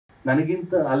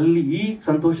ನನಗಿಂತ ಅಲ್ಲಿ ಈ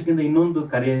ಸಂತೋಷಕ್ಕಿಂತ ಇನ್ನೊಂದು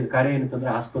ಕಾರ್ಯ ಏನಿತ್ತಂದ್ರೆ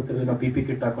ಆಸ್ಪತ್ರೆಯಲ್ಲಿ ನಾವು ಪಿ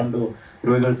ಕಿಟ್ ಹಾಕೊಂಡು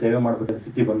ರೋಗಿಗಳ ಸೇವೆ ಮಾಡಬೇಕಾದ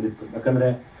ಸ್ಥಿತಿ ಬಂದಿತ್ತು. ಯಾಕಂದ್ರೆ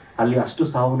ಅಲ್ಲಿ ಅಷ್ಟು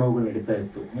ಸಾವು ನೋವುಗಳು ನಡೀತಾ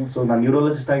ಇತ್ತು. ಸೊ ನಾನು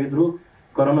ನ್ಯೂರೋಲಜಿಸ್ಟ್ ಆಗಿದ್ರು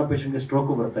ಕೊರೋನಾ ಪೇಷಂಟ್ಗೆ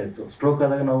ಸ್ಟ್ರೋಕು ಬರ್ತಾ ಇತ್ತು. ಸ್ಟ್ರೋಕ್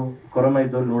ಆದಾಗ ನಾವು ಕೊರೋನಾ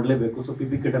ಇದ್ದವ್ರು ನೋಡ್ಲೇಬೇಕು, ಸೊ ಪಿ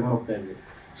ಕಿಟ್ ಹಾಕೊಂಡು ಹೋಗ್ತಾ ಇದ್ವಿ.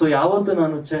 ಸೊ ಯಾವತ್ತು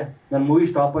ನನ್ನ ಮೂವಿ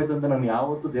ಸ್ಟಾಪ್ ಆಯ್ತು ಅಂತ ನಾನು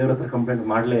ಯಾವತ್ತು ದೇವ್ರ ಹತ್ರ ಕಂಪ್ಲೇಂಟ್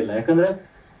ಮಾಡಲೇ ಇಲ್ಲ. ಯಾಕಂದ್ರೆ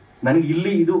ನನಗೆ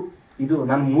ಇಲ್ಲಿ ಇದು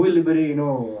ನನ್ನ ಮೂವಿಲಿ ಬರೀ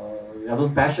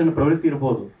ಅದೊಂದು ಪ್ಯಾಷನ್ ಪ್ರವೃತ್ತಿ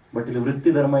ಇರ್ಬೋದು, ಬಟ್ ಇಲ್ಲಿ ವೃತ್ತಿ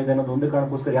ಧರ್ಮ ಇದೆ ಅನ್ನೋದು ಒಂದು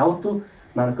ಕಾರಣಕ್ಕೋಸ್ಕರ ಯಾವತ್ತೂ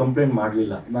ನಾನು ಕಂಪ್ಲೇಂಟ್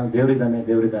ಮಾಡಲಿಲ್ಲ. ನಾನು ದೇವ್ರಿದ್ದಾನೆ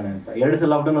ಅಂತ 2 ಸಲ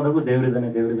ಲಾಕ್ಡೌನ್ ಆದಾಗೂ ದೇವ್ರಿದ್ದಾನೆ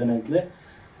ಅಂತಲೇ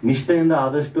ನಿಷ್ಠೆಯಿಂದ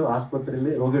ಆದಷ್ಟು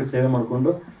ಆಸ್ಪತ್ರೆಯಲ್ಲಿ ರೋಗಿಗಳ ಸೇವೆ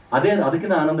ಮಾಡಿಕೊಂಡು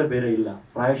ಅದಕ್ಕಿಂತ ಆನಂದ ಬೇರೆ ಇಲ್ಲ.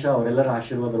 ಪ್ರಾಯಶಃ ಅವರೆಲ್ಲರ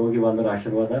ಆಶೀರ್ವಾದ, ರೋಗಿ ಬಾಂಧವರ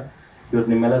ಆಶೀರ್ವಾದ, ಇವತ್ತು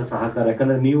ನಿಮ್ಮೆಲ್ಲರ ಸಹಕಾರ.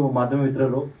 ಯಾಕಂದ್ರೆ ನೀವು ಮಾಧ್ಯಮ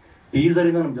ಮಿತ್ರರು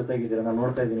ಟೀಸರಿಂದ ನಮ್ಮ ಜೊತೆಗಿದ್ದೀರಾ. ನಾನು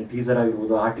ನೋಡ್ತಾ ಇದ್ದೀನಿ, ಟೀಸರ್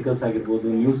ಆಗಿರ್ಬೋದು, ಆರ್ಟಿಕಲ್ಸ್ ಆಗಿರ್ಬೋದು,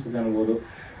 ನ್ಯೂಸ್ ಆಗಿರ್ಬೋದು,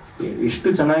 ಎಷ್ಟು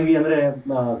ಚೆನ್ನಾಗಿ ಅಂದ್ರೆ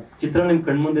ಚಿತ್ರಣ ನಿಮ್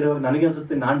ಕಣ್ಮುಂದಿರೋ. ನನಗೆ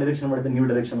ಅನ್ಸುತ್ತೆ ನಾನು ಡೈರೆಕ್ಷನ್ ಮಾಡಿದ್ದೆ, ನೀವು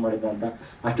ಡೈರೆಕ್ಷನ್ ಮಾಡಿದ್ದ ಅಂತ.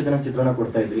 ಅಷ್ಟು ಚೆನ್ನಾಗಿ ಚಿತ್ರಣ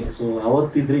ಕೊಡ್ತಾ ಇದ್ರಿ. ಸೊ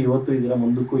ಅವತ್ತಿದ್ರಿ, ಇವತ್ತು ಇದ್ದೀರಾ,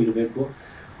 ಮುಂದಕ್ಕೂ ಇರಬೇಕು.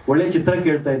 ಒಳ್ಳೆ ಚಿತ್ರ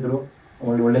ಕೇಳ್ತಾ ಇದ್ರು,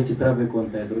 ಒಳ್ಳೆ ಚಿತ್ರ ಬೇಕು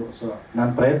ಅಂತ ಇದ್ರು. ಸೊ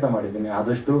ನಾನು ಪ್ರಯತ್ನ ಮಾಡಿದ್ದೀನಿ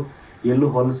ಆದಷ್ಟು. ಎಲ್ಲೂ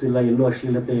ಹೊಲಸಿಲ್ಲ, ಎಲ್ಲೂ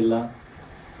ಅಶ್ಲೀಲತೆ ಇಲ್ಲ,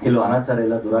 ಎಲ್ಲೂ ಅನಾಚಾರ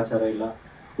ಇಲ್ಲ, ದುರಾಚಾರ ಇಲ್ಲ.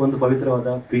 ಒಂದು ಪವಿತ್ರವಾದ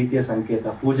ಪ್ರೀತಿಯ ಸಂಕೇತ,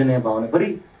 ಪೂಜನೆಯ ಭಾವನೆ. ಬರೀ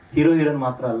ಹೀರೋಯಿನ್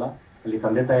ಮಾತ್ರ ಅಲ್ಲ, ಅಲ್ಲಿ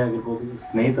ತಂದೆ ತಾಯಿ ಆಗಿರ್ಬೋದು,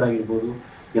 ಸ್ನೇಹಿತರಾಗಿರ್ಬೋದು,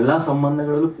 ಎಲ್ಲಾ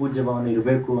ಸಂಬಂಧಗಳಲ್ಲೂ ಪೂಜ್ಯ ಭಾವನೆ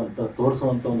ಇರಬೇಕು ಅಂತ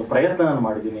ತೋರಿಸುವಂತ ಒಂದು ಪ್ರಯತ್ನ ನಾನು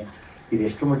ಮಾಡಿದ್ದೀನಿ. ಇದು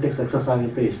ಎಷ್ಟು ಮಟ್ಟಿಗೆ ಸಕ್ಸಸ್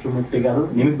ಆಗುತ್ತೆ, ಎಷ್ಟು ಮಟ್ಟಿಗೆ ಅದು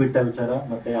ನಿಮಗೆ ಬಿಟ್ಟ ವಿಚಾರ,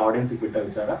 ಮತ್ತೆ ಆಡಿಯನ್ಸ್ಗೆ ಬಿಟ್ಟ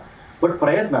ವಿಚಾರ. ಬಟ್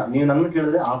ಪ್ರಯತ್ನ, ನೀವು ನನ್ನ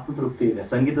ಕೇಳಿದ್ರೆ ಆತ್ಮತೃಪ್ತಿ ಇದೆ,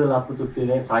 ಸಂಗೀತದಲ್ಲಿ ಆತ್ಮತೃಪ್ತಿ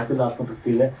ಇದೆ, ಸಾಹಿತ್ಯದಲ್ಲಿ ಆತ್ಮತೃಪ್ತಿ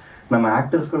ಇದೆ, ನಮ್ಮ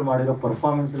ಆಕ್ಟರ್ಸ್ಗಳು ಮಾಡಿರೋ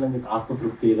ಪರ್ಫಾರ್ಮೆನ್ಸ್ ಅಲ್ಲಿ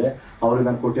ಆತ್ಮತೃಪ್ತಿ ಇದೆ. ಅವ್ರಿಗೆ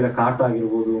ನಾನು ಕೊಟ್ಟಿರೋ ಕಾಟ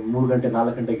ಆಗಿರ್ಬೋದು, 3 ಗಂಟೆ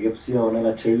 4 ಗಂಟೆಗೆ ಎಬ್ಸಿ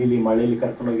ಅವ್ರನ್ನೆಲ್ಲ ಚಳಿಲಿ ಮಳೆಯಲ್ಲಿ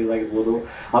ಕರ್ಕೊಂಡು ಹೋಗಿರೋದಾಗಿರ್ಬೋದು,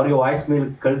 ಅವ್ರಿಗೆ ವಾಯ್ಸ್ ಮೇಲ್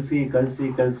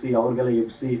ಕಳಿಸಿ ಅವ್ರಿಗೆಲ್ಲ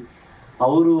ಎಬ್ಸಿ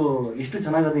ಅವರು ಎಷ್ಟು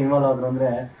ಚೆನ್ನಾಗಿ ಅದು ಇನ್ವಾಲ್ವ್ ಆದ್ರು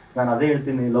ಅಂದ್ರೆ, ನಾನು ಅದೇ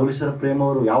ಹೇಳ್ತೀನಿ, ಲವ್ಲಿಶ್ವರ ಪ್ರೇಮ್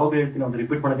ಅವರು ಯಾವಾಗಲೂ ಹೇಳ್ತೀನಿ, ಅದು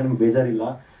ರಿಪೀಟ್ ಮಾಡೋಕೆ ನಮ್ಗೆ ಬೇಜಾರಿಲ್ಲ.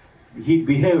 ಹಿ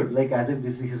behaved like as if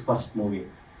this is his first movie.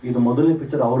 ಇದು ಮೊದಲನೇ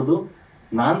ಪಿಕ್ಚರ್ ಅವ್ರದ್ದು.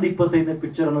 ನಂದು 25ನೇ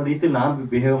ಪಿಕ್ಚರ್ ಅನ್ನೋ ರೀತಿಲಿ ನಾನು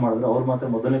ಬಿಹೇವ್ ಮಾಡಿದ್ರು, ಅವ್ರು ಮಾತ್ರ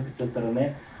ಮೊದಲನೇ ಪಿಕ್ಚರ್ ತರನೇ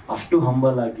ಅಷ್ಟು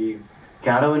ಹಂಬಲ್ ಆಗಿ,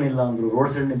 ಕ್ಯಾರವನ್ ಇಲ್ಲ ಅಂದ್ರು,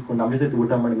 ರೋಡ್ ಸೈಡ್ ನಿಂತ್ಕೊಂಡು ನಮ್ಮ ಜೊತೆ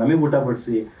ಊಟ ಮಾಡಿ, ನಮಗೆ ಊಟ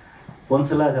ಬಡಿಸಿ.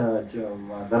 ಒಂದ್ಸಲ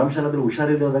ಧರ್ಮಶಾಲಾದಲ್ಲಿ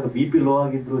ಹುಷಾರಿಲ್ಲದೆ ಹೋದಾಗ BP ಲೋ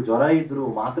ಆಗಿದ್ರು, ಜ್ವರ ಇದ್ರು,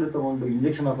 ಮಾತ್ರೆ ತಗೊಂಡು,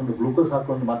 ಇಂಜೆಕ್ಷನ್ ಹಾಕೊಂಡು, ಗ್ಲೂಕೋಸ್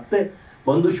ಹಾಕೊಂಡು ಮತ್ತೆ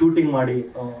ಬಂದು ಶೂಟಿಂಗ್ ಮಾಡಿ,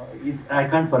 ಐ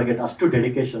ಕಾಂಟ್ ಫರ್ಗೆಟ್. ಅಷ್ಟು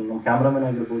ಡೆಡಿಕೇಶನ್ ನಮ್ಮ ಕ್ಯಾಮ್ರಾಮನ್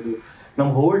ಆಗಿರ್ಬೋದು, ನಮ್ಮ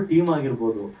ಹೋಲ್ ಟೀಮ್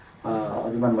ಆಗಿರ್ಬೋದು,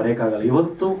 ಅದು ನಾನು ಮರೆಯೋಕ್ಕಾಗಲ್ಲ.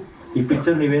 ಇವತ್ತು ಈ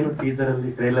ಪಿಕ್ಚರ್ ನೀವೇನು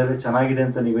ಟೀಸರಲ್ಲಿ, ಟ್ರೇಲರ್ ಚೆನ್ನಾಗಿದೆ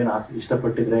ಅಂತ ನೀವೇನು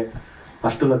ಇಷ್ಟಪಟ್ಟಿದ್ರೆ,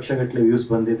 ಅಷ್ಟು ಲಕ್ಷಗಟ್ಟಲೆ ವ್ಯೂಸ್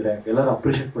ಬಂದಿದ್ರೆ, ಎಲ್ಲರೂ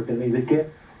ಅಪ್ರಿಷಿಯೇಟ್ ಪಟ್ಟಿದ್ರೆ, ಇದಕ್ಕೆ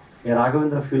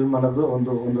ರಾಘವೇಂದ್ರ ಫಿಲ್ಮ್ ಅನ್ನೋದು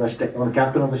ಒಂದು ಅಷ್ಟೇ, ಒಂದು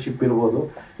ಕ್ಯಾಪ್ಟನ್ ಆಫ್ ದ ಶಿಪ್ ಇರ್ಬೋದು.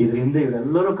 ಇದ್ರ ಹಿಂದೆ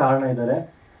ಇವರೆಲ್ಲರೂ ಕಾರಣ ಇದ್ದಾರೆ.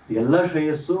 ಎಲ್ಲ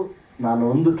ಶ್ರೇಯಸ್ಸು ನಾನು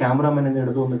ಒಂದು ಕ್ಯಾಮ್ರಾಮನ್ ಇಂದ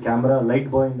ಹಿಡಿದು, ಒಂದು ಕ್ಯಾಮ್ರಾ ಲೈಟ್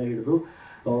ಬಾಯ್ ಇಂದ ಹಿಡಿದು,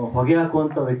 ಹೊಗೆ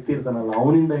ಹಾಕುವಂತ ವ್ಯಕ್ತಿ ಇರ್ತಾನಲ್ಲ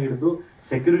ಅವನಿಂದ ಹಿಡಿದು,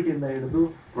 ಸೆಕ್ಯೂರಿಟಿಯಿಂದ ಹಿಡಿದು,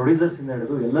 ಪ್ರೊಡ್ಯೂಸರ್ಸ್ ಇಂದ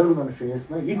ಹಿಡಿದು ಎಲ್ಲರಿಗೂ ನಾನು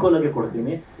ಶ್ರೇಯಸ್ನ ಈಕ್ವಲ್ ಆಗಿ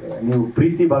ಕೊಡ್ತೀನಿ. ನೀವು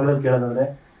ಪ್ರೀತಿ ಭಾಗದಲ್ಲಿ ಕೇಳೋದಾದ್ರೆ,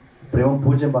 ಪ್ರೇಮಂ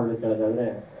ಪೂಜ್ಯಂ ಭಾಗದಲ್ಲಿ ಕೇಳೋದಾದ್ರೆ,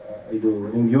 ಇದು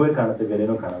ನಿಮ್ಗೆ ಕಾಣುತ್ತೆ,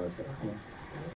 ಬೇರೇನೋ ಕಾಣಲ್ಲ ಸರ್.